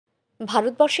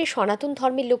ভারতবর্ষে সনাতন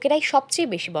ধর্মের লোকেরাই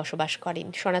সবচেয়ে বেশি বসবাস করেন।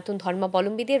 সনাতন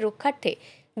ধর্মাবলম্বীদের রক্ষার্থে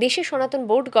দেশে সনাতন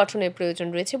বোর্ড গঠনের প্রয়োজন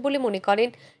রয়েছে বলে মনে করেন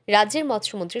রাজ্যের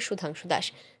মৎস্যমন্ত্রী সুধাংশু দাস।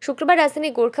 শুক্রবার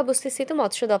রাজধানীর গোর্খাবস্তিস্থিত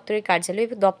মৎস্য দপ্তরের কার্যালয়ে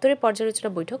দপ্তরের পর্যালোচনা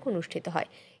বৈঠক অনুষ্ঠিত হয়।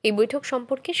 এই বৈঠক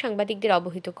সম্পর্কে সাংবাদিকদের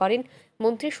অবহিত করেন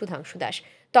মন্ত্রী সুধাংশু দাস।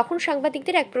 তখন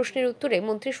সাংবাদিকদের এক প্রশ্নের উত্তরে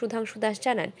মন্ত্রী সুধাংশু দাস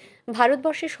জানান,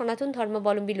 ভারতবর্ষে সনাতন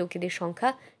ধর্মাবলম্বী লোকেদের সংখ্যা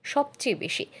সবচেয়ে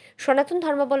বেশি। সনাতন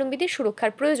ধর্মাবলম্বীদের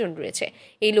সুরক্ষার প্রয়োজন রয়েছে।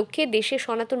 এই লক্ষ্যে দেশে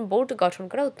সনাতন বোর্ড গঠন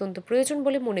করা অত্যন্ত প্রয়োজন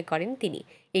বলে মনে করেন তিনি।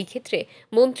 এই ক্ষেত্রে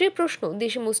মন্ত্রীর প্রশ্ন,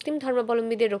 দেশে মুসলিম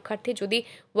ধর্মাবলম্বীদের রক্ষার্থে যদি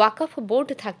ওয়াকফ বোর্ড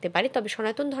থাকতে পারে, তবে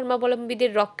সনাতন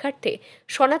ধর্মাবলম্বীদের রক্ষার্থে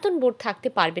সনাতন বোর্ড থাকতে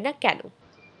পারবে না কেন?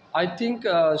 I think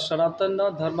Sanatana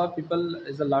Dharma people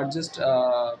is the largest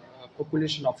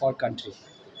population of our country,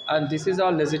 and this is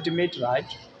our legitimate right.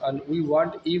 And we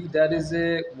want, if there is a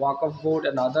Waqf board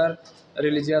and other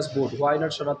religious board, why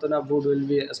not Sanatana board will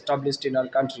be established in our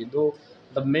country? Though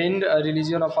the main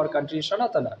religion of our country is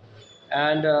Sanatana,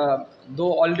 and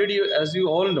though already, as you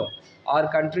all know, our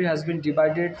country has been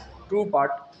divided two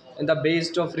part in the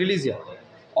based of religion.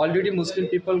 Already Muslim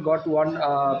people got one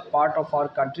part of our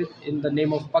country in the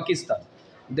name of Pakistan.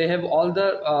 They have all the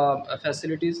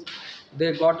facilities, they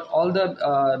got all the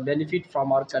benefit from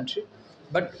our country.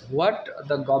 But what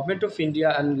the government of India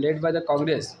and led by the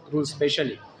Congress rule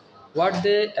specially, what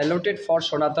they allotted for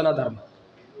Sanatana Dharma.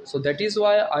 So that is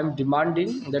why I'm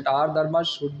demanding that our dharma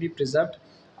should be preserved,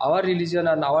 our religion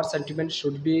and our sentiments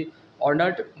should be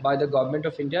honored by the government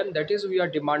of India. And that is we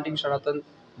are demanding Sanatan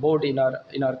board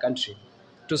in our country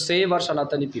to save our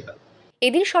Sanatani people.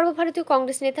 এদিন সর্বভারতীয়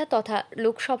কংগ্রেস নেতা তথা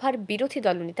লোকসভার বিরোধী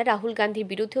দলনেতা রাহুল গান্ধীর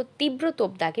বিরুদ্ধেও তীব্র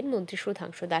তোপ দাগেন মন্ত্রী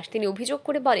সুধাংশু দাস। তিনি অভিযোগ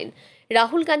করে বলেন,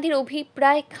 রাহুল গান্ধীর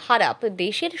অভিপ্রায় খারাপ।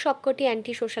 দেশের সবকটি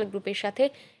অ্যান্টি সোশ্যাল গ্রুপের সাথে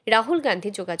রাহুল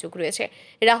গান্ধীর যোগাযোগ রয়েছে।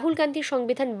 রাহুল গান্ধীর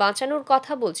সংবিধান বাঁচানোর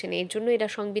কথা বলছেন, এর জন্য এরা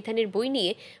সংবিধানের বই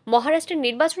নিয়ে মহারাষ্ট্রের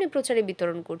নির্বাচনী প্রচারে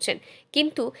বিতরণ করছেন।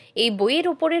 কিন্তু এই বইয়ের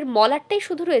ওপরের মলাটটাই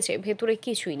শুধু রয়েছে, ভেতরে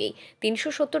কিছুই নেই।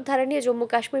 ৩৭০ ধারা নিয়ে জম্মু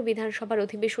কাশ্মীর বিধানসভার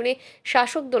অধিবেশনে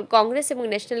শাসক দল কংগ্রেস এবং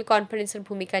ন্যাশনাল কনফারেন্সের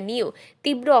ভূমিকা নিয়েও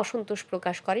তীব্র অসন্তোষ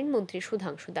প্রকাশ করেন মন্ত্রী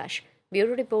Sudhanshu Das.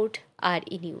 Bureau report,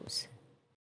 RE news.